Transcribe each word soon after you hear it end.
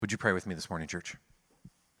Would you pray with me this morning, church?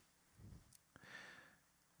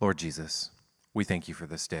 Lord Jesus, we thank you for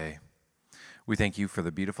this day. We thank you for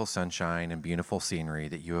the beautiful sunshine and beautiful scenery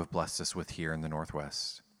that you have blessed us with here in the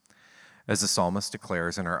Northwest. As the psalmist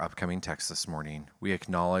declares in our upcoming text this morning, we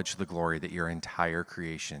acknowledge the glory that your entire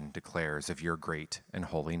creation declares of your great and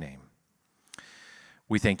holy name.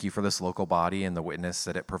 We thank you for this local body and the witness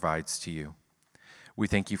that it provides to you. We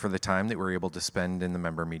thank you for the time that we were able to spend in the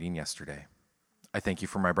member meeting yesterday. I thank you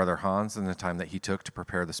for my brother Hans and the time that he took to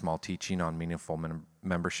prepare the small teaching on meaningful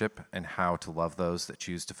membership and how to love those that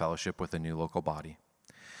choose to fellowship with a new local body.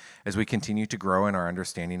 As we continue to grow in our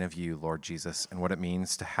understanding of you, Lord Jesus, and what it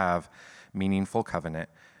means to have meaningful covenant,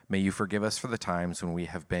 may you forgive us for the times when we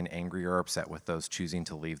have been angry or upset with those choosing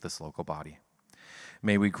to leave this local body.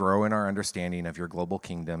 May we grow in our understanding of your global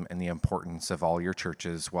kingdom and the importance of all your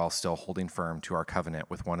churches while still holding firm to our covenant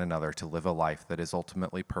with one another to live a life that is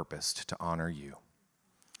ultimately purposed to honor you.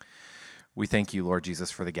 We thank you, Lord Jesus,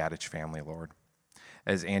 for the Gaddich family, Lord.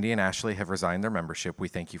 As Andy and Ashley have resigned their membership, we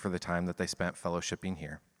thank you for the time that they spent fellowshipping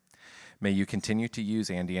here. May you continue to use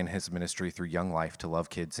Andy and his ministry through Young Life to love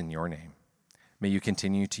kids in your name. May you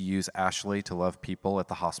continue to use Ashley to love people at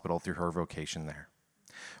the hospital through her vocation there.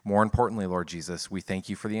 More importantly, Lord Jesus, we thank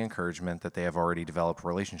you for the encouragement that they have already developed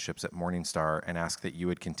relationships at Morning Star and ask that you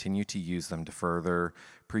would continue to use them to further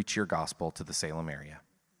preach your gospel to the Salem area.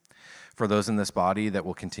 For those in this body that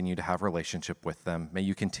will continue to have relationship with them, may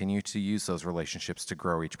you continue to use those relationships to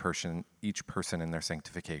grow each person in their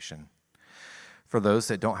sanctification. For those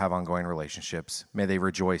that don't have ongoing relationships, may they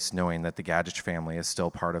rejoice knowing that the Gaddich family is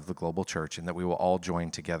still part of the global church and that we will all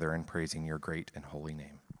join together in praising your great and holy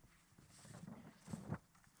name.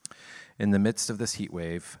 In the midst of this heat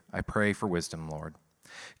wave, I pray for wisdom, Lord.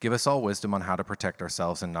 Give us all wisdom on how to protect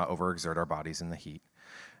ourselves and not overexert our bodies in the heat.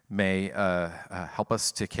 May help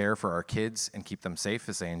us to care for our kids and keep them safe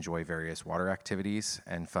as they enjoy various water activities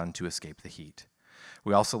and fun to escape the heat.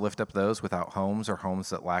 We also lift up those without homes or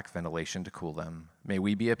homes that lack ventilation to cool them. May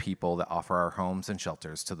we be a people that offer our homes and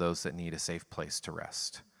shelters to those that need a safe place to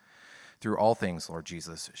rest. Through all things, Lord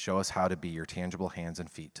Jesus, show us how to be your tangible hands and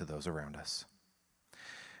feet to those around us.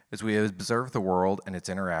 As we observe the world and its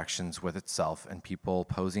interactions with itself and people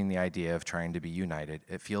posing the idea of trying to be united,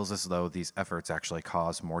 it feels as though these efforts actually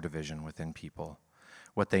cause more division within people.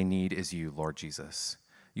 What they need is you, Lord Jesus.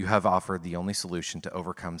 You have offered the only solution to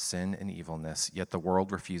overcome sin and evilness, yet the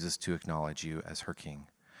world refuses to acknowledge you as her king.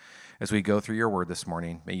 As we go through your word this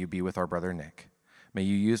morning, may you be with our brother Nick. May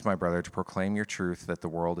you use my brother to proclaim your truth that the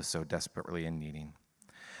world is so desperately in needing.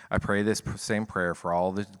 I pray this same prayer for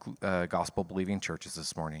all the gospel-believing churches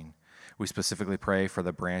this morning. We specifically pray for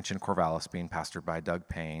the branch in Corvallis being pastored by Doug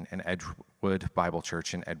Payne and Edgewood Bible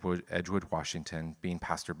Church in Edgewood, Washington being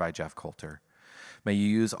pastored by Jeff Coulter. May you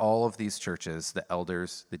use all of these churches, the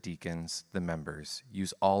elders, the deacons, the members,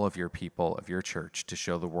 use all of your people of your church to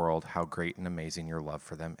show the world how great and amazing your love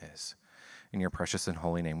for them is. In your precious and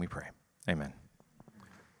holy name we pray. Amen.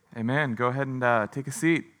 Amen. Go ahead and take a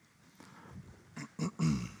seat.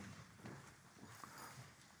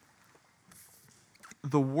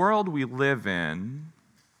 The world we live in,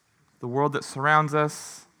 the world that surrounds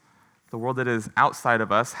us, the world that is outside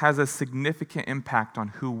of us, has a significant impact on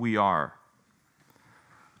who we are.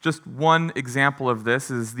 Just one example of this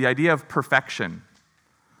is the idea of perfection.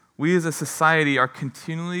 We as a society are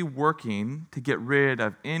continually working to get rid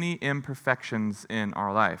of any imperfections in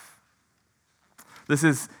our life. This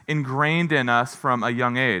is ingrained in us from a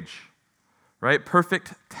young age, right?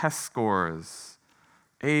 Perfect test scores,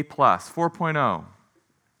 A+, 4.0.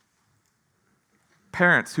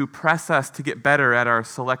 Parents who press us to get better at our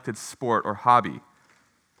selected sport or hobby.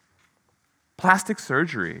 Plastic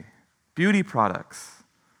surgery, beauty products.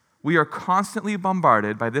 We are constantly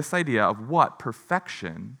bombarded by this idea of what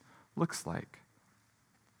perfection looks like.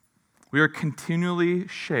 We are continually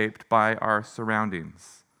shaped by our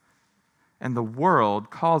surroundings. And the world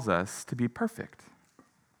calls us to be perfect.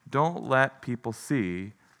 Don't let people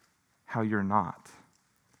see how you're not.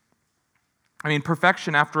 I mean,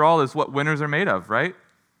 perfection, after all, is what winners are made of, right?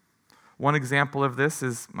 One example of this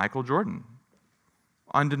is Michael Jordan.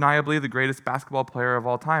 Undeniably the greatest basketball player of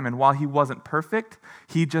all time. And while he wasn't perfect,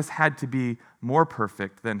 he just had to be more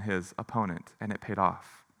perfect than his opponent, and it paid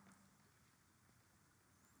off.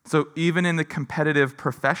 So even in the competitive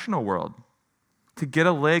professional world, to get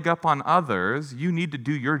a leg up on others, you need to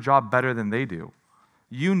do your job better than they do.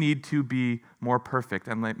 You need to be more perfect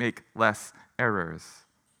and make less errors.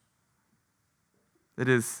 It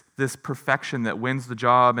is this perfection that wins the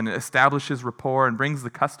job and establishes rapport and brings the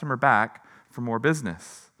customer back for more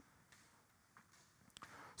business.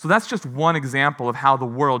 So that's just one example of how the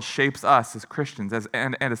world shapes us as Christians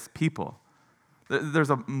and as people. There's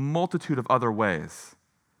a multitude of other ways.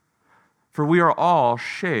 For we are all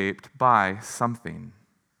shaped by something.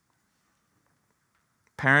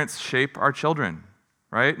 Parents shape our children,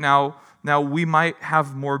 right? Now we might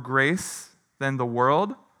have more grace than the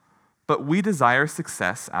world, but we desire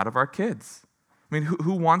success out of our kids. I mean,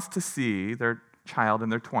 who wants to see their child in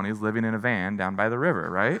their 20s living in a van down by the river,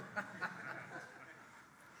 right?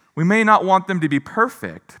 We may not want them to be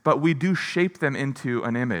perfect, but we do shape them into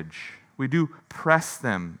an image. We do press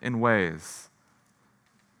them in ways.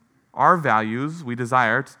 Our values, we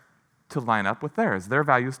desire to line up with theirs. Their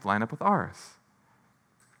values to line up with ours.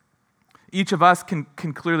 Each of us can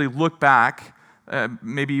clearly look back,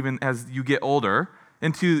 maybe even as you get older,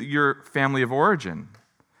 into your family of origin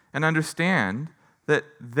and understand that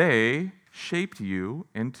they shaped you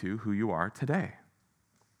into who you are today.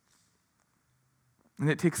 And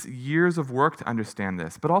it takes years of work to understand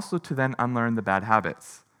this, but also to then unlearn the bad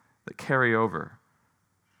habits that carry over.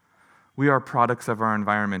 We are products of our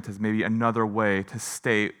environment is maybe another way to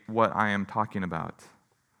state what I am talking about.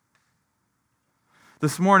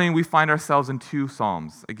 This morning, we find ourselves in two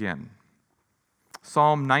Psalms again.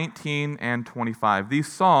 Psalm 19 and 25.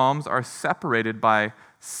 These Psalms are separated by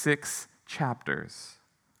 6 chapters.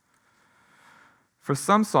 For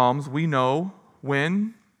some Psalms, we know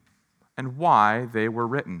when and why they were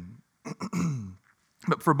written.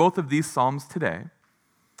 But for both of these Psalms today,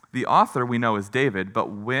 the author we know is David,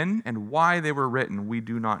 but when and why they were written, we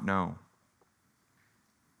do not know.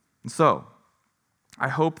 And so, I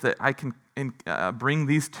hope that I can bring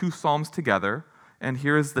these two Psalms together, and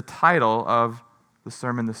here is the title of the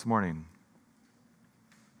sermon this morning.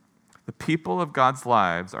 The people of God's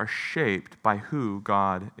lives are shaped by who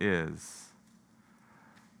God is.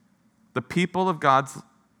 The people of God's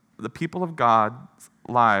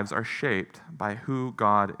lives are shaped by who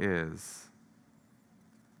God is.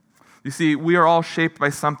 You see, we are all shaped by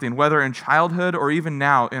something, whether in childhood or even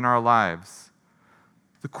now in our lives.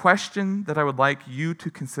 The question that I would like you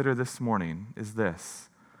to consider this morning is this: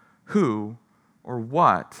 who or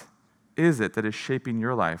what is it that is shaping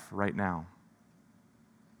your life right now?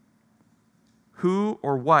 Who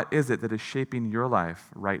or what is it that is shaping your life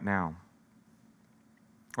right now?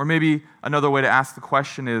 Or maybe another way to ask the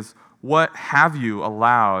question is, what have you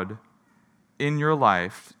allowed in your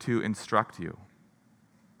life to instruct you?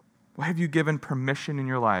 What have you given permission in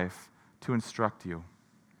your life to instruct you?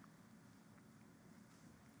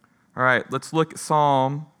 All right, let's look at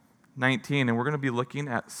Psalm 19, and we're going to be looking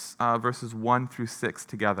at verses 1 through 6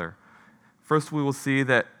 together. First, we will see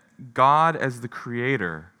that God as the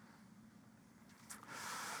creator.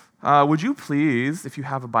 Would you please, if you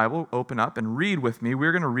have a Bible, open up and read with me.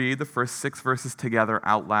 We're going to read the first 6 verses together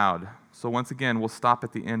out loud. So once again, we'll stop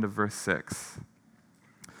at the end of verse 6.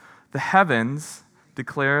 The heavens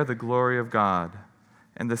declare the glory of God,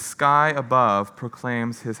 and the sky above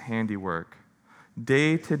proclaims his handiwork.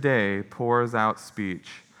 Day to day pours out speech,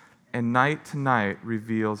 and night to night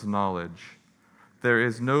reveals knowledge. There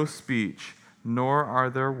is no speech, nor are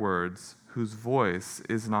there words, whose voice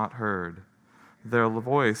is not heard. Their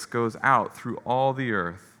voice goes out through all the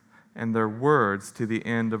earth, and their words to the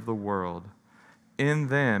end of the world. In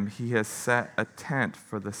them he has set a tent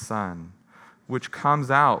for the sun, which comes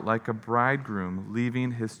out like a bridegroom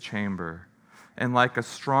leaving his chamber, and like a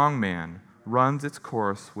strong man runs its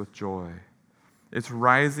course with joy. Its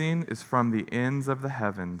rising is from the ends of the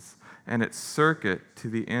heavens, and its circuit to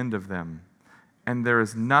the end of them, and there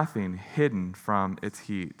is nothing hidden from its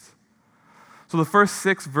heat. So the first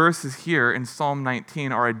 6 verses here in Psalm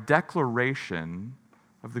 19 are a declaration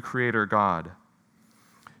of the Creator God.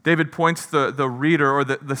 David points the reader or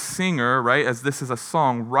the singer, right, as this is a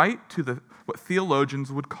song, right to what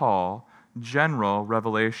theologians would call general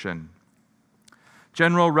revelation.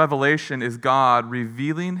 General revelation is God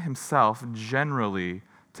revealing himself generally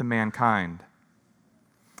to mankind.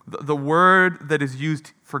 The word that is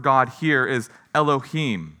used for God here is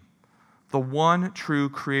Elohim, the one true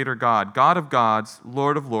creator God, God of gods,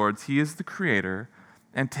 Lord of lords. He is the creator,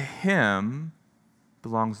 and to him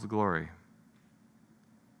belongs the glory.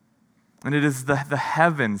 And it is the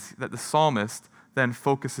heavens that the psalmist then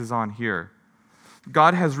focuses on here.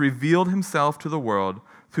 God has revealed himself to the world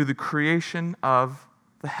through the creation of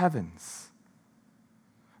the heavens.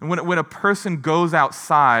 And when a person goes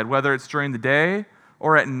outside, whether it's during the day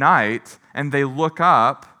or at night, and they look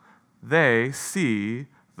up, they see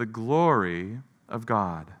the glory of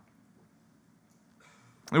God.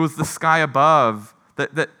 It was the sky above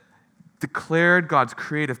that declared God's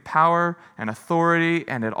creative power and authority,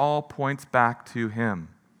 and it all points back to him.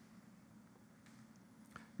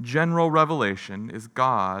 general revelation is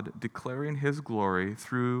God declaring his glory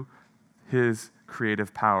through his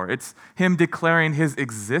creative power. It's him declaring his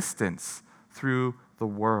existence through the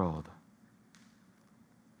world.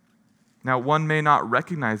 Now, one may not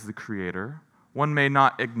recognize the Creator. One may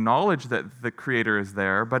not acknowledge that the Creator is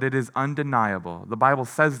there, but it is undeniable. The Bible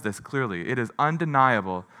says this clearly. It is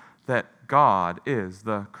undeniable that God is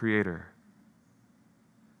the Creator.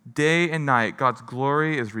 Day and night, God's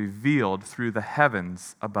glory is revealed through the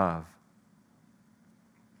heavens above.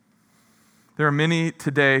 There are many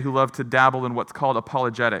today who love to dabble in what's called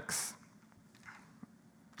apologetics.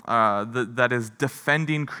 That is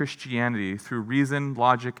defending Christianity through reason,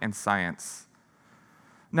 logic, and science.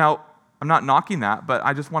 Now, I'm not knocking that, but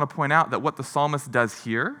I just want to point out that what the psalmist does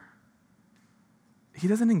here, he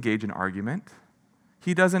doesn't engage in argument.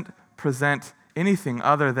 He doesn't present anything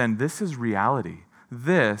other than this is reality.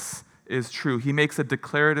 This is true. He makes a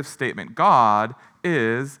declarative statement. God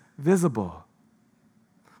is visible.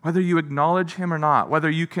 Whether you acknowledge him or not, whether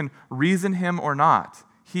you can reason him or not,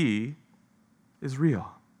 he is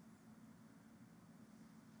real.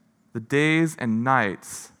 The days and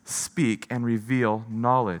nights speak and reveal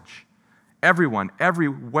knowledge. Everyone,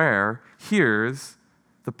 everywhere, hears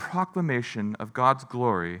the proclamation of God's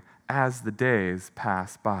glory as the days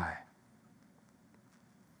pass by.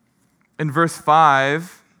 In verse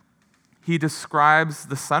 5, he describes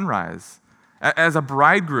the sunrise as a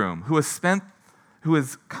bridegroom who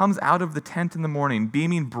comes out of the tent in the morning,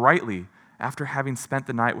 beaming brightly after having spent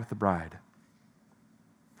the night with the bride.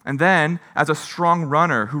 And then, as a strong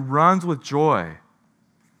runner who runs with joy.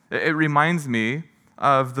 It reminds me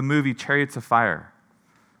of the movie Chariots of Fire,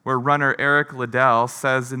 where runner Eric Liddell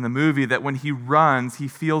says in the movie that when he runs, he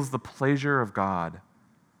feels the pleasure of God.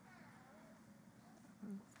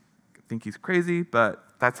 I think he's crazy, but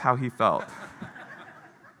that's how he felt.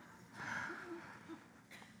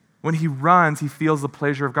 When he runs, he feels the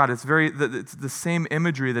pleasure of God. It's the same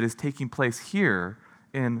imagery that is taking place here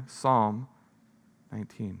in Psalm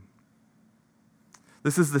 19.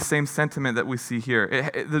 This is the same sentiment that we see here.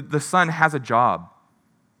 The Son has a job.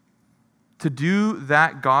 To do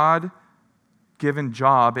that God-given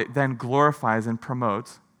job, it then glorifies and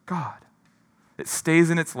promotes God. It stays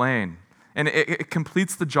in its lane, and it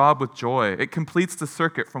completes the job with joy. It completes the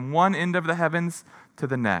circuit from one end of the heavens to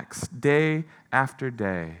the next, day after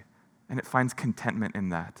day, and it finds contentment in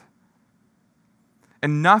that.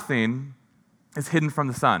 And nothing is hidden from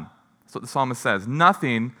the Son. That's what the psalmist says.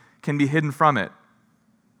 Nothing can be hidden from it.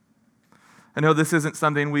 I know this isn't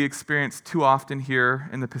something we experience too often here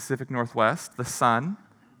in the Pacific Northwest, the sun,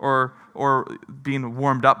 or being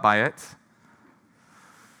warmed up by it.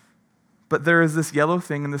 But there is this yellow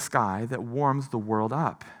thing in the sky that warms the world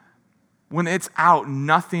up. When it's out,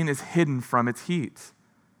 nothing is hidden from its heat.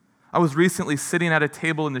 I was recently sitting at a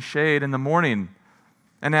table in the shade in the morning,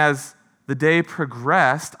 and as the day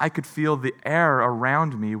progressed, I could feel the air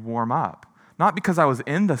around me warm up. Not because I was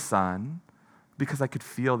in the sun, because I could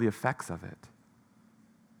feel the effects of it.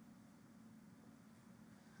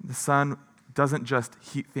 The sun doesn't just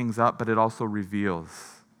heat things up, but it also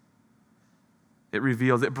reveals. It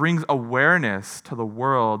reveals, it brings awareness to the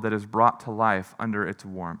world that is brought to life under its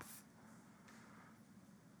warmth.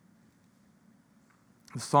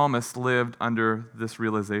 The psalmist lived under this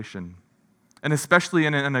realization, and especially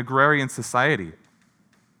in an agrarian society.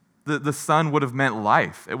 The sun would have meant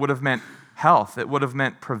life. It would have meant health. It would have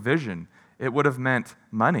meant provision. It would have meant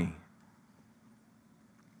money.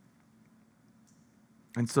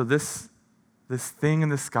 And so this thing in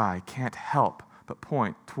the sky can't help but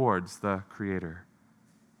point towards the Creator.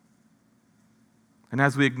 And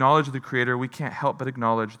as we acknowledge the Creator, we can't help but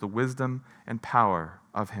acknowledge the wisdom and power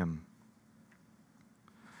of Him.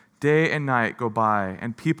 Day and night go by,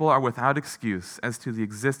 and people are without excuse as to the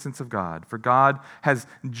existence of God, for God has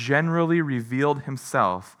generally revealed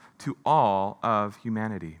Himself to all of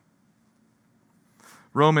humanity.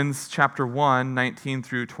 Romans chapter 1, 19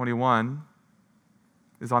 through 21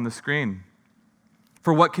 is on the screen.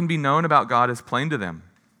 For what can be known about God is plain to them,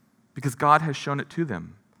 because God has shown it to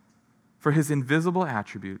them. For His invisible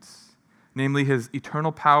attributes, namely His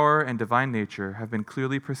eternal power and divine nature, have been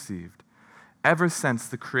clearly perceived ever since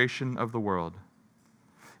the creation of the world,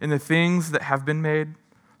 in the things that have been made,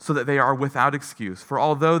 so that they are without excuse. For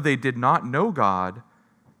although they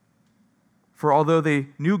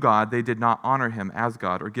knew God, they did not honor Him as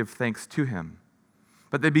God or give thanks to Him.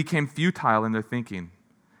 But they became futile in their thinking,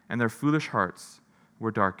 and their foolish hearts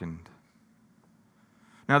were darkened.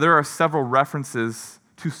 Now, there are several references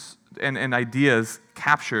to and ideas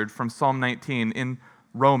captured from Psalm 19 in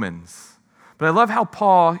Romans. But I love how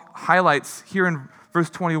Paul highlights here in verse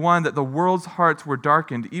 21, that the world's hearts were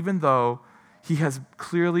darkened, even though he has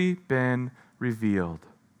clearly been revealed.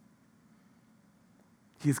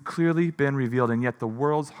 He's clearly been revealed, and yet the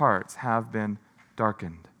world's hearts have been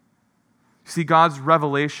darkened. You see, God's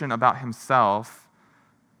revelation about himself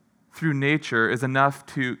through nature is enough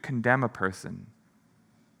to condemn a person,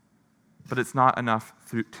 but it's not enough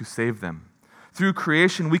to save them. Through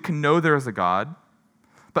creation, we can know there is a God,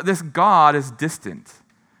 but this God is distant.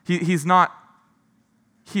 He's not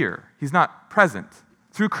here. He's not present.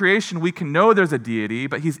 Through creation, we can know there's a deity,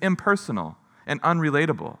 but he's impersonal and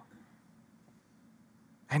unrelatable.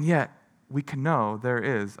 And yet, we can know there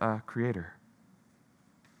is a creator.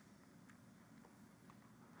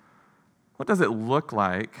 What does it look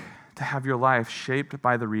like to have your life shaped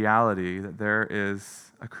by the reality that there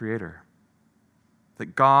is a creator?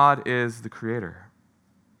 That God is the creator,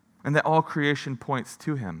 and that all creation points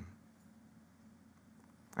to him.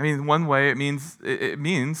 I mean, one way it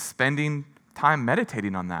means spending time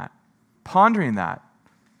meditating on that, pondering that,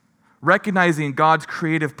 recognizing God's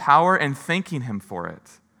creative power and thanking him for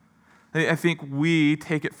it. I think we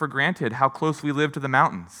take it for granted how close we live to the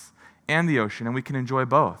mountains and the ocean, and we can enjoy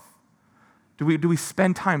both. Do we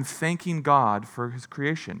spend time thanking God for his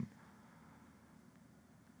creation?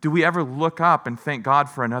 Do we ever look up and thank God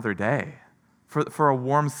for another day, for a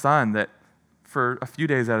warm sun that for a few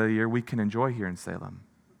days out of the year we can enjoy here in Salem?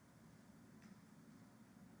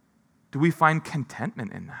 Do we find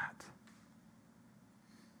contentment in that?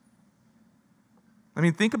 I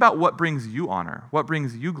mean, think about what brings you honor, what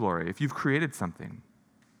brings you glory if you've created something.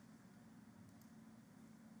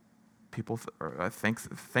 People,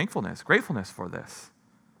 thankfulness, gratefulness for this.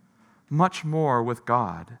 Much more with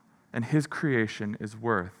God, and his creation is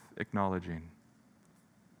worth acknowledging.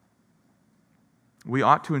 We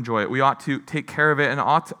ought to enjoy it. We ought to take care of it, and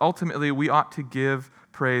ultimately we ought to give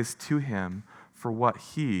praise to him for what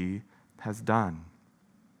he has done.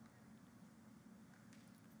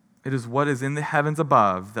 It is what is in the heavens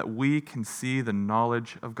above that we can see the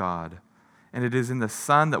knowledge of God. And it is in the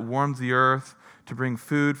sun that warms the earth to bring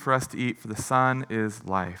food for us to eat, for the sun is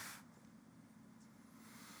life.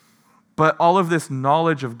 But all of this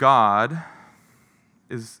knowledge of God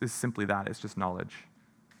is simply that. It's just knowledge.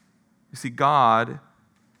 You see, God,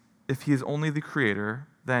 if he is only the creator,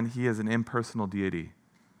 then he is an impersonal deity.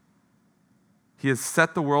 He has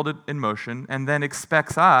set the world in motion and then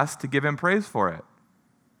expects us to give him praise for it.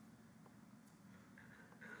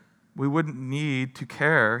 We wouldn't need to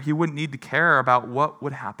care. He wouldn't need to care about what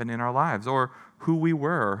would happen in our lives or who we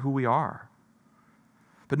were or who we are.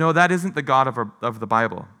 But no, that isn't the God of the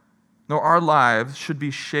Bible. No, our lives should be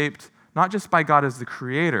shaped not just by God as the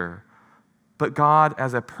creator, but God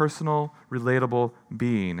as a personal, relatable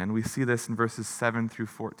being. And we see this in verses 7 through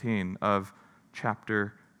 14 of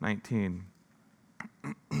chapter 19.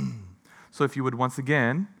 So if you would once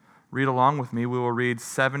again read along with me, we will read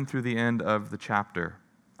 7 through the end of the chapter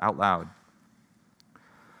out loud.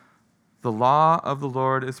 The law of the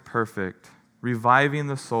Lord is perfect, reviving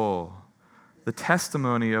the soul. The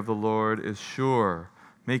testimony of the Lord is sure,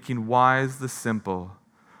 making wise the simple.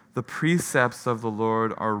 The precepts of the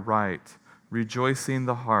Lord are right, rejoicing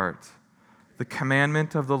the heart. The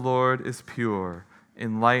commandment of the Lord is pure,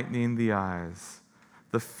 enlightening the eyes.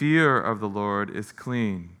 The fear of the Lord is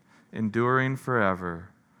clean, enduring forever.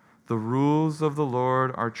 The rules of the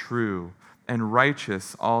Lord are true and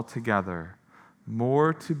righteous altogether.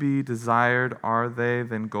 More to be desired are they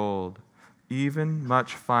than gold, even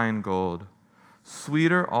much fine gold.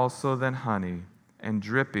 Sweeter also than honey, and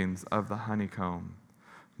drippings of the honeycomb.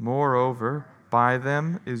 Moreover, by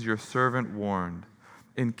them is your servant warned.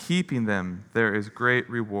 In keeping them there is great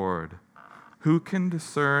reward. Who can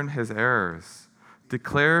discern his errors?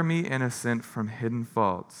 Declare me innocent from hidden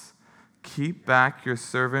faults. Keep back your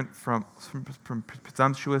servant from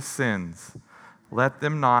presumptuous sins. Let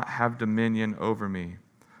them not have dominion over me.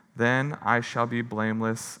 Then I shall be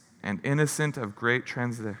blameless and innocent of great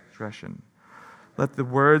transgression. Let the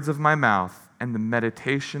words of my mouth and the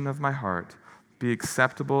meditation of my heart be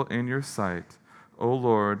acceptable in your sight, O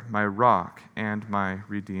Lord, my rock and my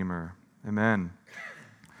redeemer. Amen.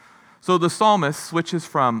 So the psalmist switches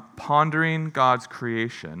from pondering God's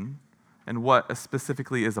creation and what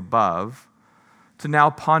specifically is above to now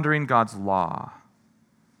pondering God's law.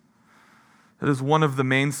 That is one of the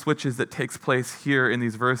main switches that takes place here in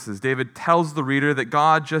these verses. David tells the reader that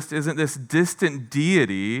God just isn't this distant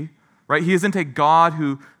deity, right? He isn't a God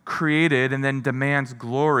who created and then demands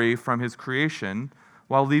glory from his creation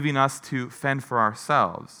while leaving us to fend for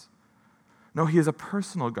ourselves. No, he is a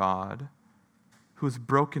personal God who has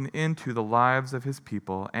broken into the lives of his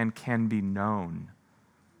people and can be known.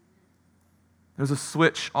 There's a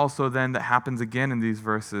switch also then that happens again in these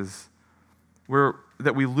verses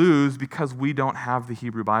that we lose because we don't have the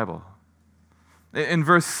Hebrew Bible. In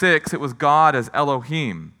verse 6, it was God as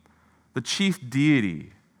Elohim, the chief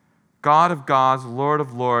deity, God of gods, Lord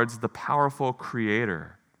of lords, the powerful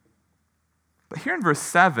creator. But here in verse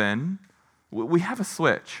 7, we have a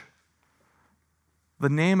switch. The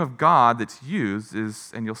name of God that's used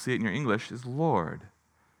is, and you'll see it in your English, is Lord.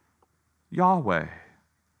 Yahweh,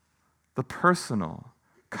 the personal,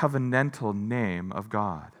 covenantal name of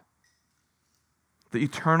God. The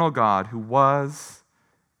eternal God who was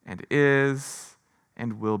and is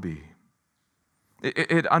and will be.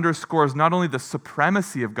 It underscores not only the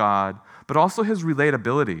supremacy of God, but also his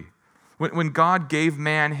relatability. When God gave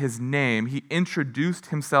man his name, he introduced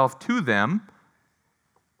himself to them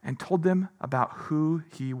and told them about who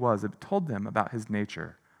he was. It told them about his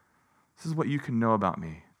nature. This is what you can know about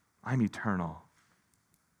me. I'm eternal.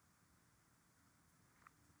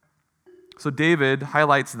 So David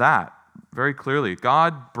highlights that very clearly.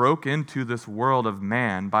 God broke into this world of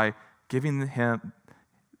man by giving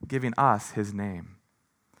us his name.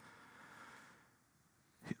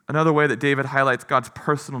 Another way that David highlights God's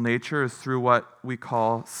personal nature is through what we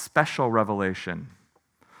call special revelation.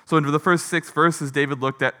 So in the first 6 verses, David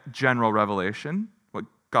looked at general revelation, what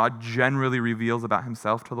God generally reveals about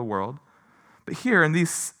himself to the world. But here in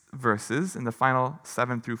these verses, in the final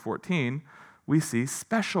 7 through 14, we see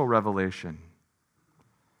special revelation.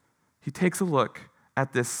 He takes a look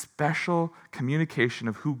at this special communication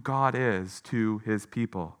of who God is to his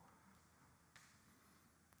people.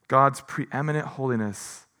 God's preeminent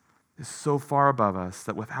holiness is so far above us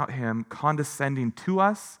that without him condescending to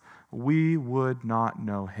us, we would not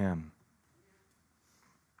know him.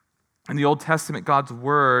 In the Old Testament, God's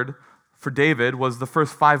word for David was the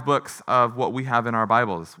first 5 books of what we have in our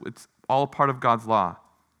Bibles. It's all part of God's law.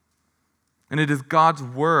 And it is God's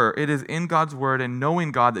word, it is in God's word and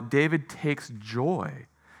knowing God that David takes joy,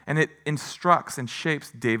 and it instructs and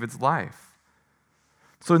shapes David's life.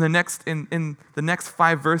 So in the next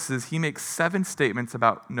 5 verses, he makes 7 statements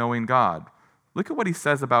about knowing God. Look at what he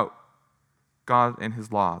says about God and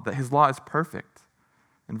his law, that his law is perfect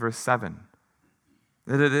in verse 7,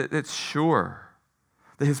 that it's sure,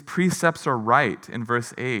 that his precepts are right in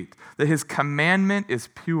verse 8, that his commandment is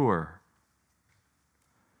pure.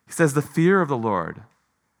 He says the fear of the Lord,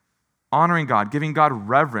 honoring God, giving God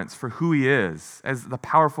reverence for who he is as the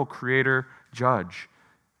powerful creator, judge.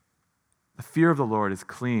 The fear of the Lord is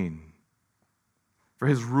clean, for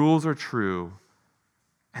his rules are true,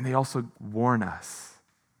 and they also warn us.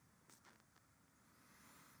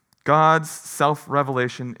 God's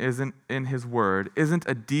self-revelation isn't in his word, isn't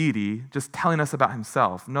a deity just telling us about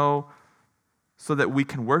himself. No, so that we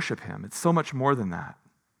can worship him. It's so much more than that.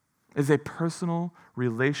 It's a personal,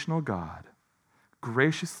 relational God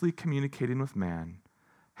graciously communicating with man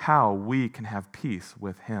how we can have peace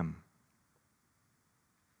with him,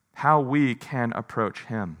 how we can approach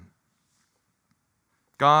him.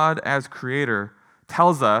 God, as creator,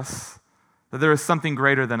 tells us that there is something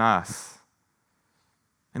greater than us.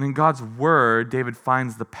 And in God's word, David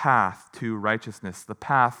finds the path to righteousness, the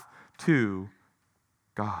path to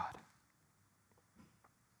God.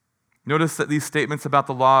 Notice that these statements about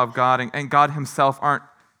the law of God and God himself aren't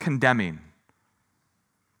condemning,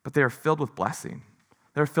 but they are filled with blessing.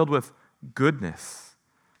 They're filled with goodness.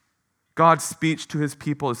 God's speech to his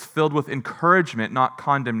people is filled with encouragement, not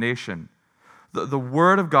condemnation. The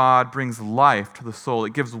word of God brings life to the soul.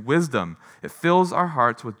 It gives wisdom. It fills our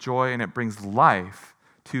hearts with joy, and it brings life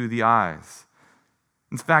to the eyes.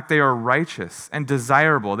 In fact, they are righteous and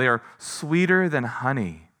desirable. They are sweeter than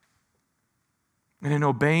honey. And in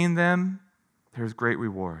obeying them, there's great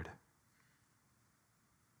reward.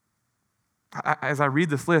 As I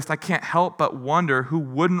read this list, I can't help but wonder who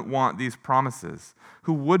wouldn't want these promises,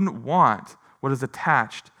 who wouldn't want what is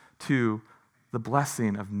attached to the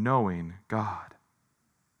blessing of knowing God.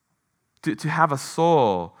 To have a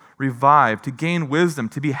soul revived, to gain wisdom,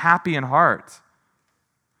 to be happy in heart,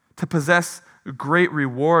 to possess a great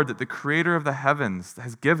reward that the Creator of the heavens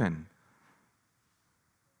has given.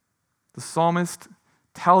 The psalmist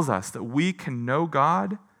tells us that we can know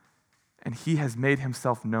God, and he has made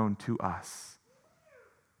himself known to us.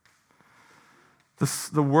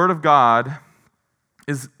 The Word of God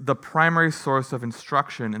is the primary source of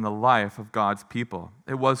instruction in the life of God's people.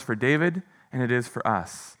 It was for David, and it is for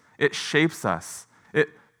us. It shapes us. It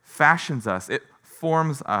fashions us. It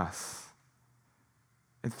forms us.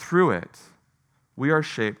 And through it, we are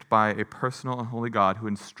shaped by a personal and holy God who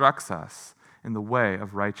instructs us in the way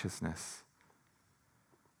of righteousness.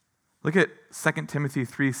 Look at 2 Timothy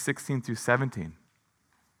 3:16 through 17.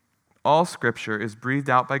 All Scripture is breathed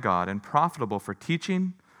out by God and profitable for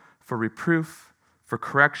teaching, for reproof, for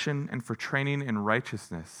correction, and for training in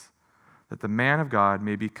righteousness, that the man of God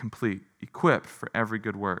may be complete, equipped for every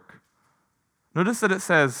good work. Notice that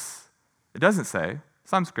it doesn't say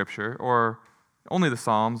some Scripture or only the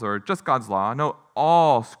Psalms or just God's law. No,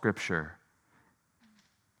 all Scripture.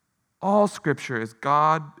 All Scripture is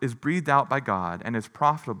breathed out by God and is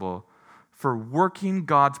profitable for working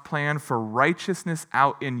God's plan for righteousness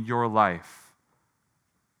out in your life,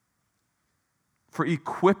 for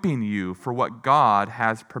equipping you for what God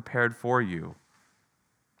has prepared for you.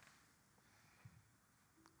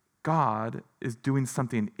 God is doing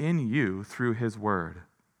something in you through His Word.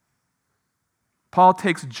 Paul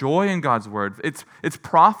takes joy in God's Word. It's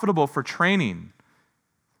profitable for training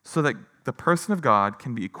so that the person of God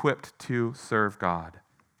can be equipped to serve God.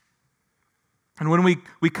 And when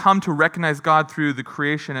we come to recognize God through the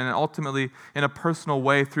creation and ultimately in a personal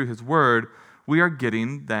way through His Word, we are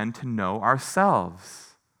getting then to know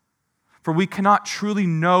ourselves. For we cannot truly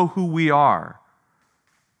know who we are.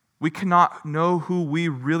 We cannot know who we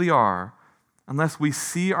really are unless we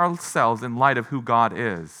see ourselves in light of who God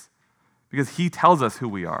is, because He tells us who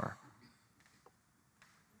we are.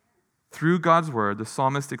 Through God's Word, the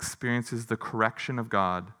psalmist experiences the correction of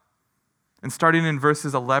God. And starting in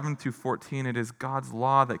verses 11 through 14, it is God's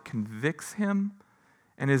law that convicts him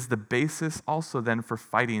and is the basis also then for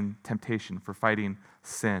fighting temptation, for fighting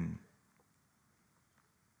sin.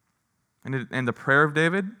 And the prayer of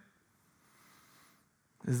David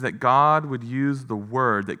is that God would use the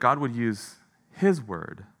Word, that God would use His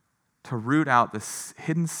Word to root out the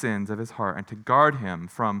hidden sins of his heart and to guard him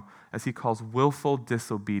from, as he calls, willful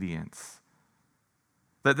disobedience.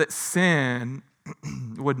 That sin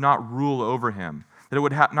would not rule over him, that it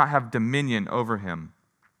would not have dominion over him.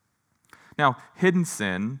 Now, hidden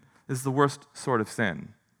sin is the worst sort of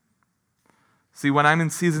sin. See, when I'm in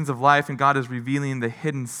seasons of life and God is revealing the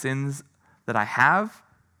hidden sins that I have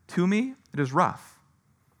to me, it is rough.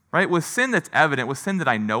 Right? With sin that's evident, with sin that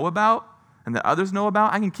I know about and that others know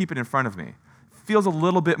about, I can keep it in front of me. It feels a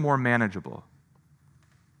little bit more manageable.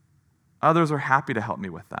 Others are happy to help me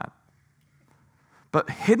with that. But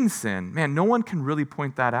hidden sin, man, no one can really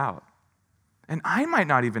point that out. And I might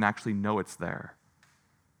not even actually know it's there.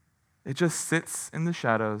 It just sits in the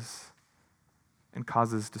shadows and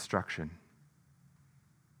causes destruction.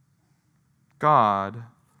 God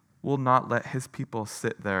will not let His people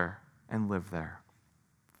sit there and live there.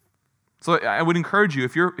 So I would encourage you,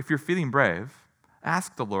 if you're feeling brave,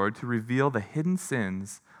 ask the Lord to reveal the hidden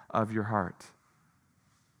sins of your heart.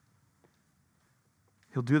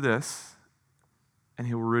 He'll do this, and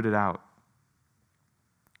He will root it out.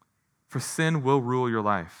 For sin will rule your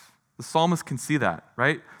life. The psalmist can see that,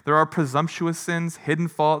 right? There are presumptuous sins, hidden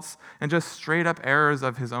faults, and just straight up errors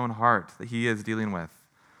of his own heart that he is dealing with.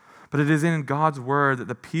 But it is in God's Word that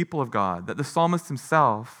the people of God, that the psalmist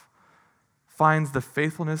himself finds the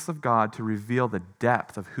faithfulness of God to reveal the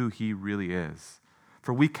depth of who He really is.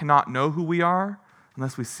 For we cannot know who we are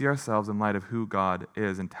unless we see ourselves in light of who God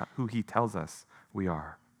is and who He tells us we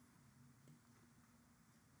are.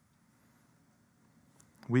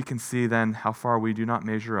 We can see then how far we do not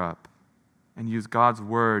measure up and use God's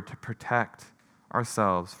Word to protect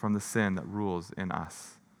ourselves from the sin that rules in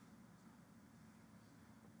us.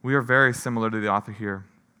 We are very similar to the author here.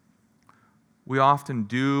 We often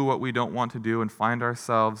do what we don't want to do and find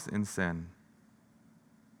ourselves in sin.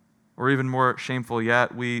 Or even more shameful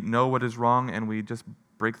yet, we know what is wrong and we just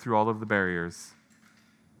break through all of the barriers.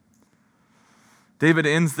 David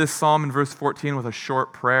ends this psalm in verse 14 with a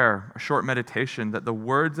short prayer, a short meditation, that the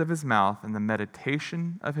words of his mouth and the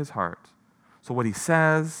meditation of his heart, so what he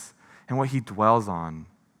says and what he dwells on,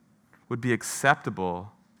 would be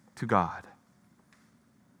acceptable to God.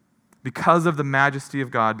 Because of the majesty of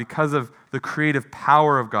God, because of the creative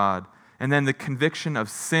power of God, and then the conviction of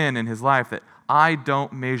sin in his life that I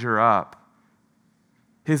don't measure up,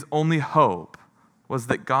 his only hope was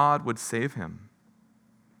that God would save him.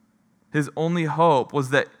 His only hope was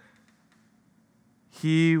that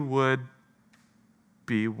he would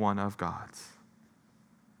be one of God's.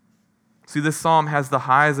 See, this psalm has the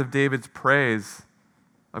highs of David's praise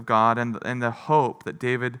of God and the hope that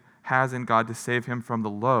David has in God to save him from the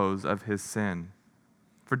lows of his sin.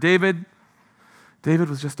 For David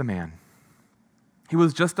was just a man. He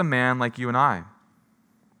was just a man like you and I.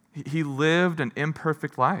 He lived an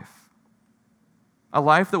imperfect life, a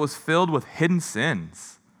life that was filled with hidden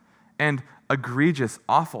sins and egregious,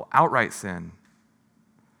 awful, outright sin.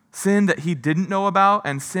 Sin that he didn't know about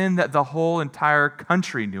and sin that the whole entire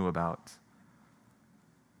country knew about.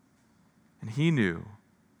 And he knew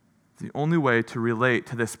The only way to relate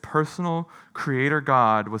to this personal creator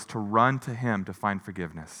God was to run to him to find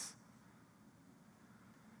forgiveness.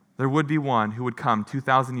 There would be one who would come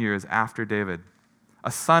 2,000 years after David,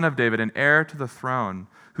 a son of David, an heir to the throne,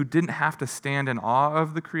 who didn't have to stand in awe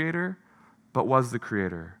of the Creator, but was the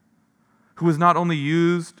Creator, who not only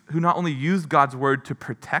used God's word to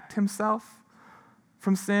protect himself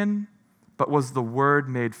from sin, but was the Word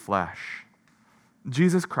made flesh.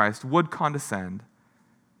 Jesus Christ would condescend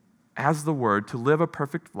as the Word to live a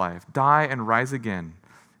perfect life, die and rise again.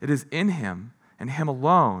 It is in him and him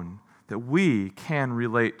alone that we can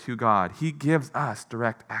relate to God. He gives us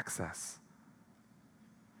direct access,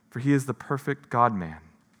 for he is the perfect God-man.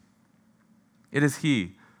 It is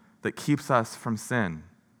he that keeps us from sin.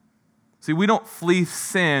 See, we don't flee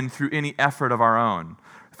sin through any effort of our own.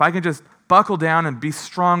 If I can just buckle down and be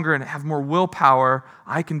stronger and have more willpower,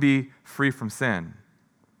 I can be free from sin.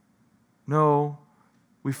 No,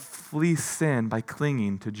 we flee sin by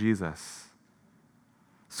clinging to Jesus.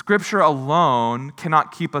 Scripture alone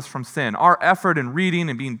cannot keep us from sin. Our effort in reading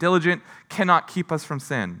and being diligent cannot keep us from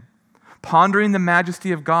sin. Pondering the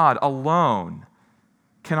majesty of God alone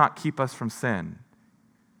cannot keep us from sin.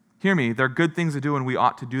 Hear me, there are good things to do and we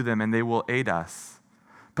ought to do them and they will aid us.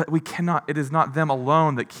 But it is not them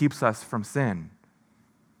alone that keeps us from sin.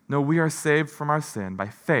 No, we are saved from our sin by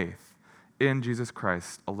faith in Jesus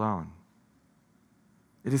Christ alone.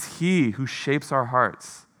 It is he who shapes our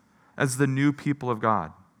hearts as the new people of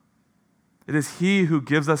God. It is he who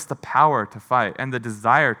gives us the power to fight and the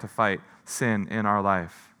desire to fight sin in our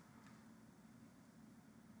life.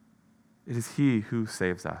 It is he who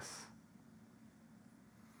saves us.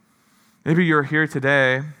 Maybe you're here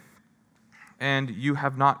today and you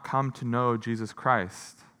have not come to know Jesus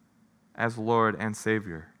Christ as Lord and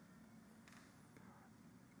Savior.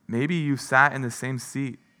 Maybe you sat in the same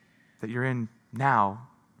seat that you're in now,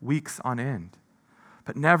 weeks on end,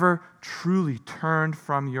 but never truly turned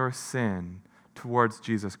from your sin towards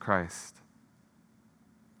Jesus Christ.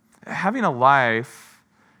 Having a life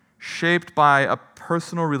shaped by a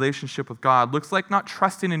personal relationship with God looks like not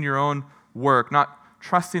trusting in your own work, not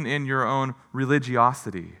trusting in your own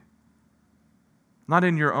religiosity, not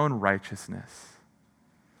in your own righteousness,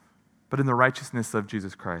 but in the righteousness of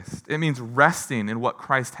Jesus Christ. It means resting in what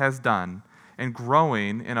Christ has done and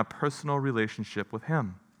growing in a personal relationship with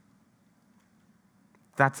him.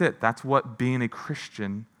 That's it. That's what being a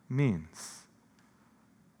Christian means.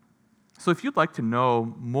 So if you'd like to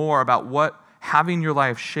know more about what having your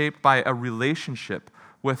life shaped by a relationship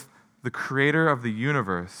with the Creator of the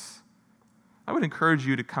universe, I would encourage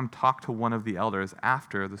you to come talk to one of the elders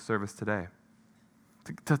after the service today.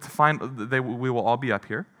 We will all be up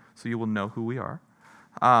here, so you will know who we are.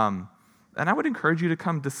 And I would encourage you to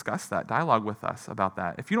come discuss that, dialogue with us about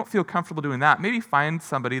that. If you don't feel comfortable doing that, maybe find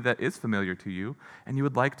somebody that is familiar to you and you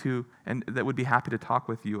would like to, and that would be happy to talk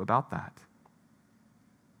with you about that.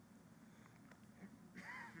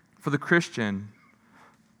 For the Christian,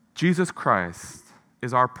 Jesus Christ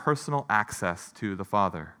is our personal access to the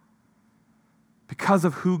Father. Because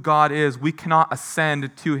of who God is, we cannot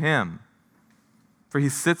ascend to him. For he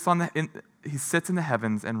sits in the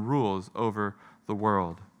heavens and rules over the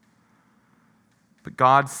world. But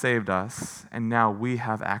God saved us, and now we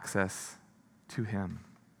have access to him.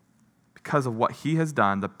 Because of what he has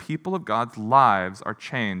done, the people of God's lives are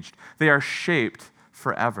changed. They are shaped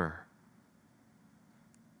forever.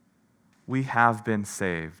 We have been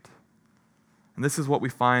saved. And this is what we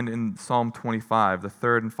find in Psalm 25, the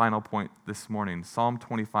third and final point this morning. Psalm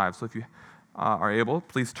 25. So if you are able,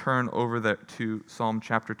 please turn over to Psalm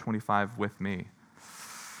chapter 25 with me.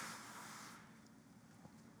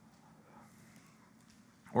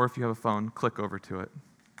 Or if you have a phone, click over to it.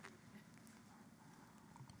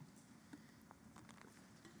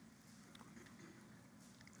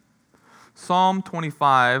 Psalm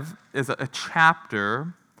 25 is a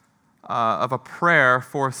chapter of a prayer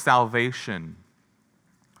for salvation.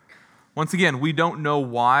 Once again, we don't know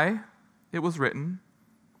why it was written,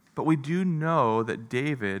 but we do know that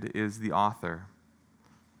David is the author.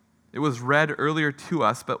 It was read earlier to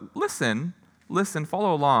us, but listen,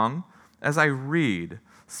 follow along as I read.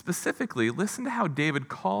 Specifically, listen to how David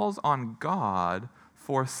calls on God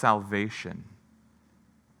for salvation.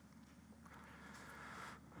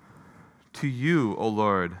 To you, O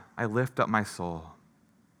Lord, I lift up my soul.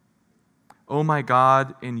 O my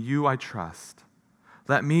God, in you I trust.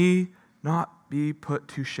 Let me not be put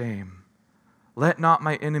to shame. Let not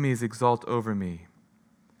my enemies exult over me.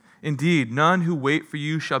 Indeed, none who wait for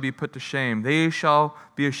you shall be put to shame. They shall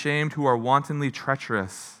be ashamed who are wantonly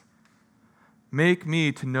treacherous. Make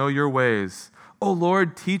me to know your ways. O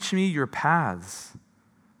Lord, teach me your paths.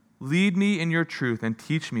 Lead me in your truth and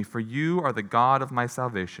teach me, for you are the God of my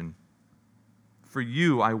salvation. For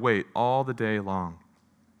you I wait all the day long.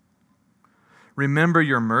 Remember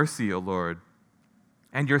your mercy, O Lord,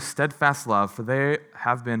 and your steadfast love, for they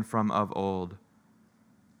have been from of old.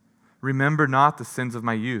 Remember not the sins of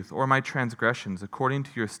my youth or my transgressions. According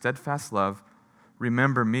to your steadfast love,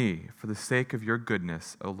 remember me for the sake of your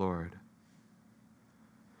goodness, O Lord.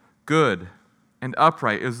 Good and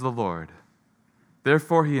upright is the Lord.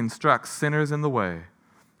 Therefore he instructs sinners in the way.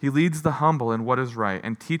 He leads the humble in what is right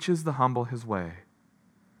and teaches the humble his way.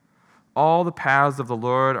 All the paths of the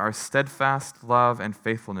Lord are steadfast love and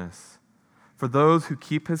faithfulness for those who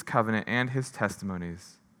keep his covenant and his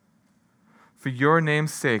testimonies. For your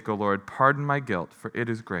name's sake, O Lord, pardon my guilt, for it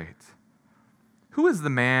is great. Who is the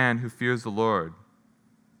man who fears the Lord?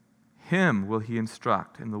 Him will he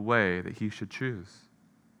instruct in the way that he should choose.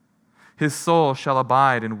 His soul shall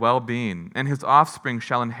abide in well-being, and his offspring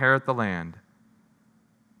shall inherit the land.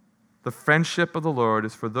 The friendship of the Lord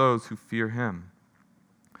is for those who fear him,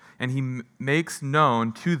 and he makes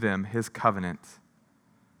known to them his covenant.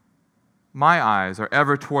 My eyes are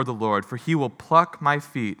ever toward the Lord, for he will pluck my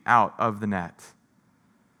feet out of the net.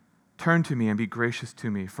 Turn to me and be gracious to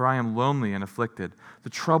me, for I am lonely and afflicted. The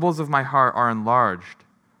troubles of my heart are enlarged.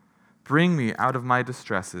 Bring me out of my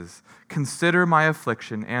distresses. Consider my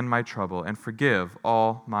affliction and my trouble, and forgive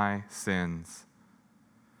all my sins.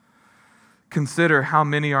 Consider how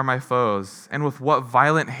many are my foes, and with what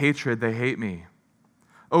violent hatred they hate me.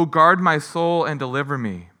 O guard my soul and deliver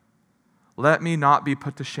me. Let me not be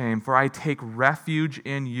put to shame, for I take refuge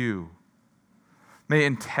in you. May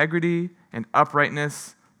integrity and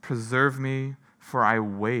uprightness preserve me, for I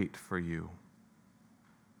wait for you.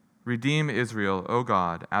 Redeem Israel, O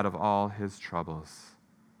God, out of all his troubles.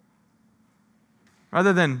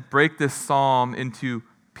 Rather than break this psalm into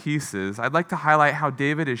pieces, I'd like to highlight how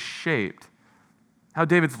David is shaped, how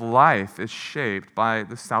David's life is shaped by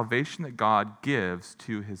the salvation that God gives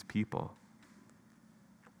to his people.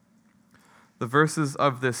 The verses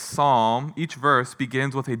of this psalm, each verse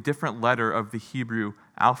begins with a different letter of the Hebrew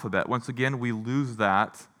alphabet. Once again, we lose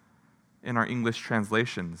that in our English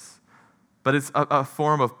translations. But it's a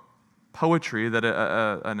form of poetry that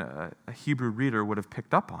a Hebrew reader would have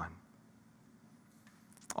picked up on.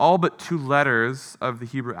 All but 2 letters of the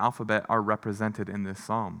Hebrew alphabet are represented in this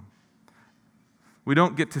psalm. We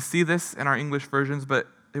don't get to see this in our English versions, but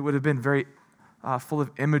it would have been very full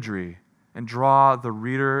of imagery and draw the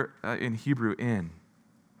reader in Hebrew in.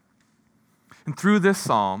 And through this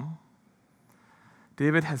psalm,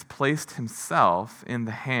 David has placed himself in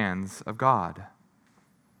the hands of God.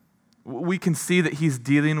 We can see that he's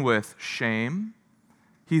dealing with shame,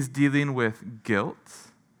 he's dealing with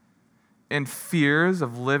guilt, and fears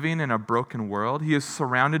of living in a broken world. He is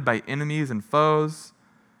surrounded by enemies and foes.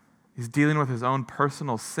 He's dealing with his own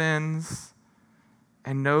personal sins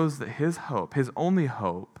and knows that his hope, his only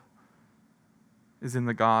hope, is in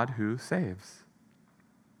the God who saves.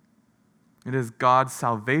 It is God's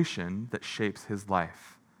salvation that shapes his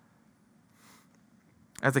life.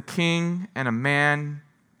 As a king and a man,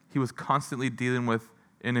 he was constantly dealing with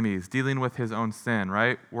enemies, dealing with his own sin,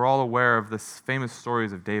 right? We're all aware of the famous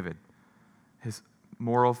stories of David, his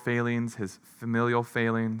moral failings, his familial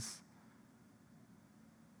failings.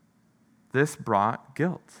 This brought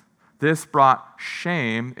guilt. This brought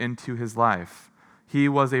shame into his life. He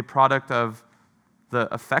was a product of the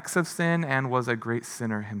effects of sin and was a great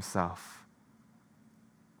sinner himself.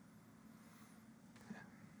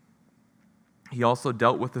 He also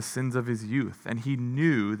dealt with the sins of his youth, and he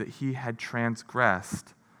knew that he had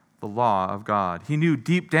transgressed the law of God. He knew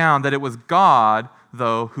deep down that it was God,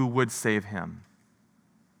 though, who would save him.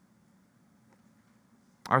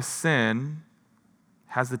 Our sin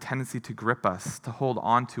has the tendency to grip us, to hold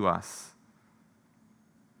on to us.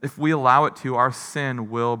 If we allow it to, our sin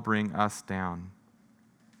will bring us down.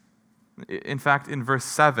 In fact, in verse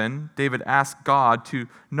 7, David asked God to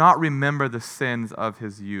not remember the sins of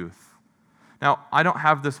his youth. Now, I don't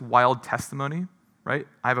have this wild testimony, right?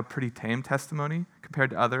 I have a pretty tame testimony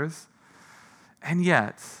compared to others. And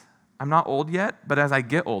yet, I'm not old yet, but as I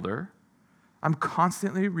get older, I'm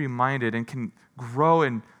constantly reminded and can grow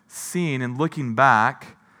in seeing and looking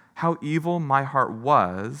back how evil my heart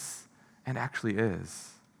was and actually is.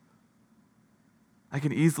 I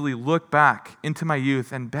can easily look back into my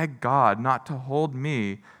youth and beg God not to hold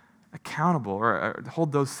me accountable or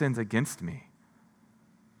hold those sins against me.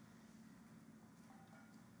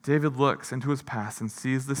 David looks into his past and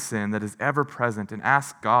sees the sin that is ever present and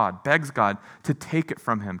asks God, begs God to take it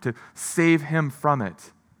from him, to save him from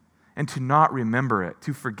it, and to not remember it,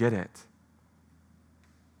 to forget it.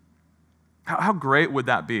 How great would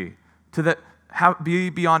that be? Be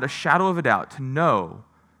beyond a shadow of a doubt to know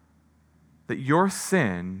that your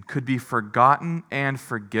sin could be forgotten and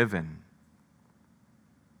forgiven.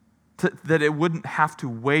 That it wouldn't have to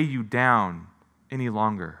weigh you down any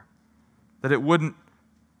longer. That it wouldn't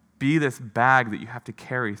be this bag that you have to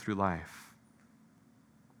carry through life.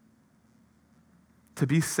 To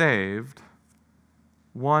be saved,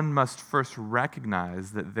 one must first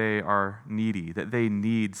recognize that they are needy, that they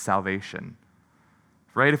need salvation.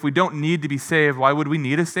 Right? If we don't need to be saved, why would we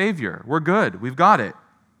need a Savior? We're good. We've got it.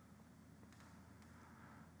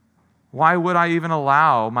 Why would I even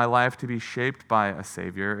allow my life to be shaped by a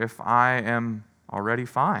Savior if I am already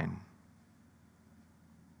fine?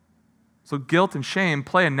 So guilt and shame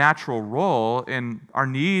play a natural role in our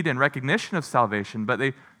need and recognition of salvation, but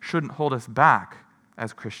they shouldn't hold us back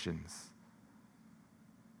as Christians.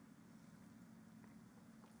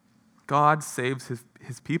 God saves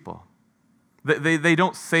his people. They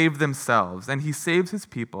don't save themselves, and he saves his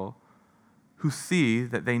people who see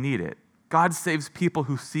that they need it. God saves people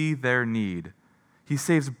who see their need. He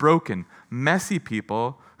saves broken, messy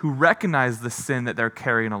people who recognize the sin that they're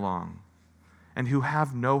carrying along and who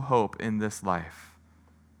have no hope in this life.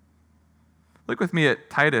 Look with me at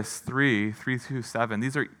Titus 3:3-7.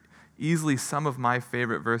 These are easily some of my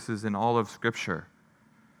favorite verses in all of Scripture.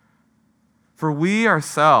 For we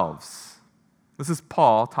ourselves, this is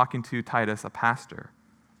Paul talking to Titus, a pastor,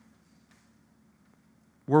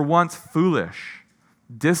 were once foolish,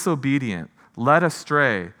 disobedient, led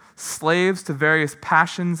astray, slaves to various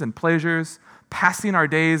passions and pleasures, passing our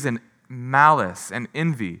days in malice and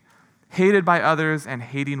envy, hated by others and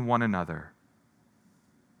hating one another.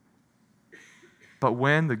 But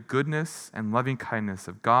when the goodness and loving kindness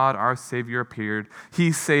of God our Savior appeared,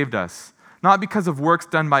 he saved us, not because of works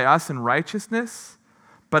done by us in righteousness,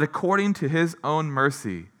 but according to his own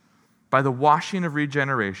mercy, by the washing of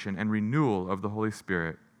regeneration and renewal of the Holy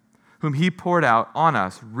Spirit, whom he poured out on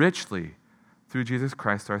us richly through Jesus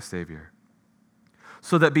Christ our Savior,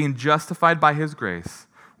 so that being justified by his grace,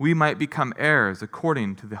 we might become heirs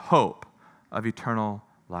according to the hope of eternal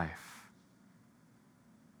life.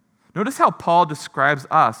 Notice how Paul describes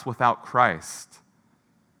us without Christ.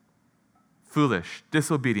 Foolish,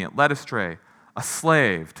 disobedient, led astray, a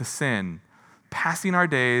slave to sin, passing our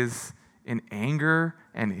days in anger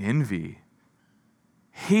and envy,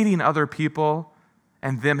 hating other people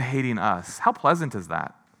and them hating us. How pleasant is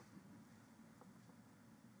that?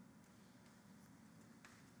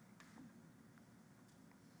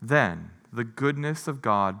 Then the goodness of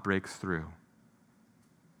God breaks through,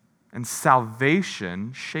 and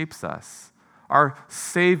salvation shapes us. Our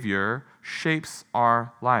Savior shapes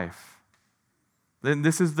our life. Then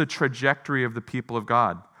this is the trajectory of the people of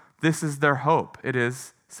God. This is their hope. It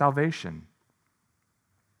is salvation.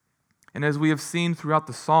 And as we have seen throughout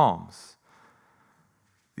the Psalms,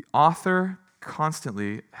 the author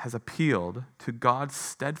constantly has appealed to God's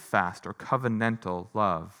steadfast or covenantal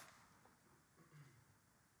love.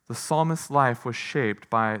 The psalmist's life was shaped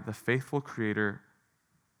by the faithful creator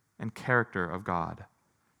and character of God.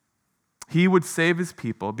 He would save his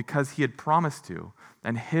people because he had promised to,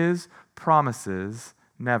 and his promises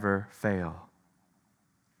never fail.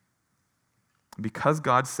 Because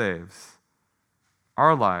God saves,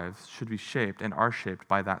 our lives should be shaped and are shaped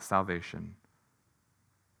by that salvation.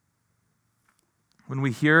 When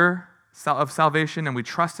we hear of salvation and we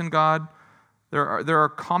trust in God, there are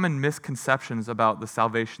common misconceptions about the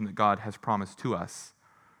salvation that God has promised to us.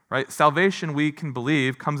 Right? Salvation, we can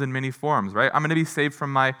believe, comes in many forms, right? I'm going to be saved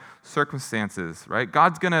from my circumstances, right?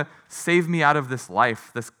 God's going to save me out of this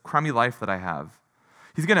life, this crummy life that I have.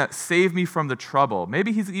 He's going to save me from the trouble.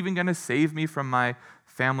 Maybe he's even going to save me from my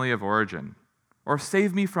family of origin or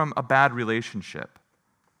save me from a bad relationship.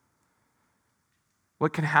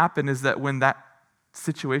 What can happen is that when that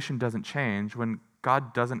situation doesn't change, when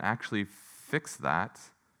God doesn't actually fix that,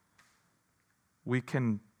 we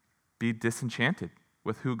can be disenchanted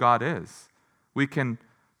with who God is. We can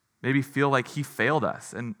maybe feel like he failed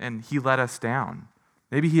us and he let us down.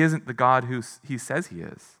 Maybe he isn't the God who he says he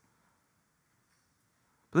is.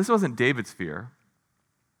 But this wasn't David's fear.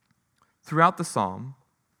 Throughout the psalm,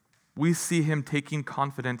 we see him taking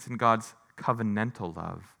confidence in God's covenantal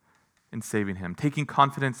love in saving him, taking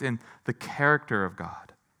confidence in the character of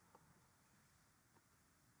God,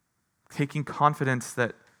 taking confidence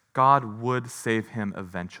that God would save him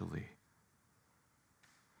eventually.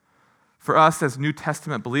 For us as New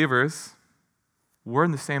Testament believers, we're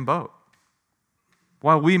in the same boat.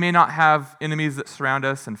 While we may not have enemies that surround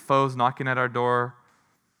us and foes knocking at our door,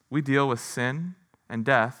 we deal with sin and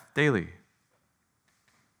death daily.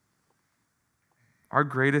 Our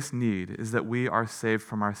greatest need is that we are saved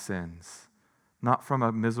from our sins, not from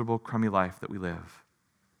a miserable, crummy life that we live.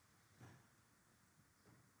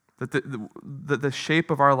 That the shape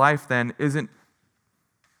of our life then isn't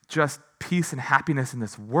just peace and happiness in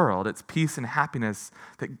this world. It's peace and happiness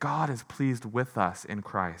that God is pleased with us in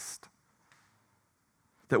Christ.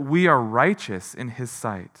 That we are righteous in His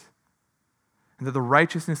sight. And that the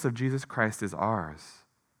righteousness of Jesus Christ is ours.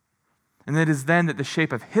 And it is then that the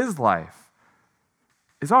shape of His life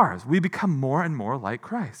is ours. We become more and more like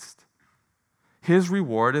Christ. His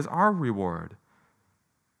reward is our reward.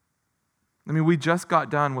 I mean, we just got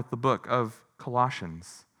done with the book of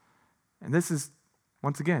Colossians. And this is,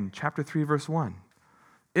 once again, chapter 3, verse 1.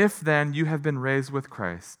 If then you have been raised with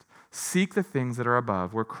Christ, seek the things that are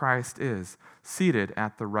above, where Christ is, seated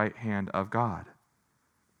at the right hand of God.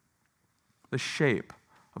 The shape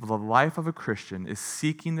of the life of a Christian is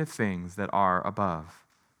seeking the things that are above.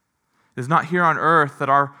 It is not here on earth that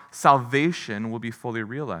our salvation will be fully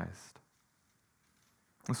realized.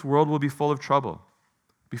 This world will be full of trouble,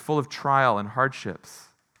 be full of trial and hardships.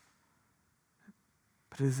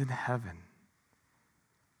 But it is in heaven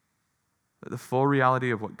that the full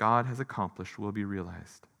reality of what God has accomplished will be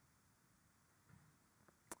realized.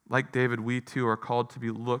 Like David, we too are called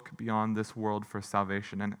to look beyond this world for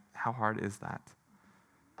salvation. And how hard is that?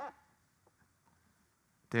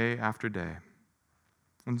 Day after day.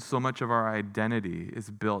 And so much of our identity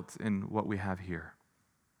is built in what we have here.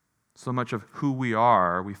 So much of who we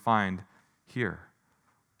are, we find here.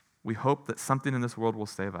 We hope that something in this world will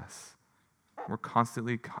save us. We're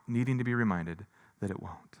constantly needing to be reminded that it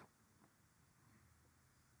won't.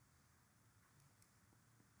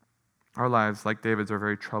 Our lives, like David's, are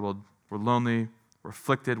very troubled. We're lonely, we're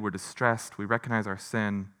afflicted, we're distressed, we recognize our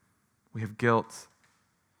sin, we have guilt.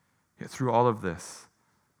 Yet through all of this,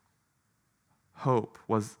 hope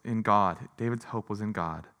was in God. David's hope was in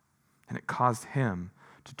God. And it caused him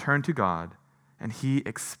to turn to God, and he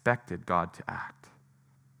expected God to act.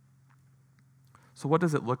 So what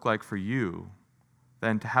does it look like for you,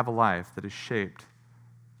 then, to have a life that is shaped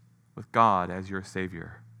with God as your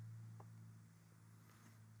Savior?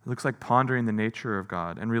 It looks like pondering the nature of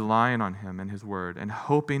God and relying on Him and His Word and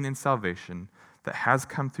hoping in salvation that has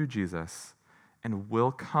come through Jesus and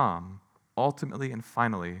will come ultimately and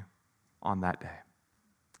finally on that day.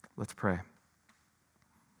 Let's pray.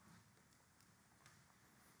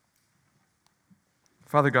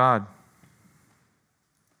 Father God,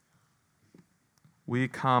 we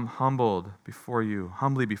come humbly before you,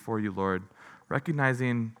 Lord,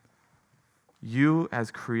 recognizing you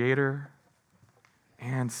as Creator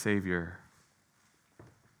and Savior.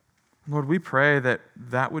 Lord, we pray that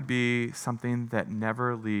that would be something that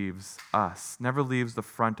never leaves us, never leaves the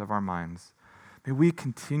front of our minds. May we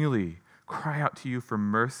continually cry out to you for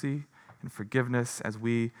mercy and forgiveness as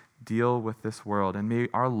we deal with this world, and may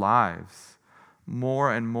our lives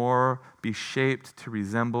more and more be shaped to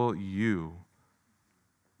resemble you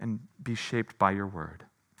and be shaped by your word.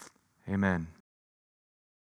 Amen.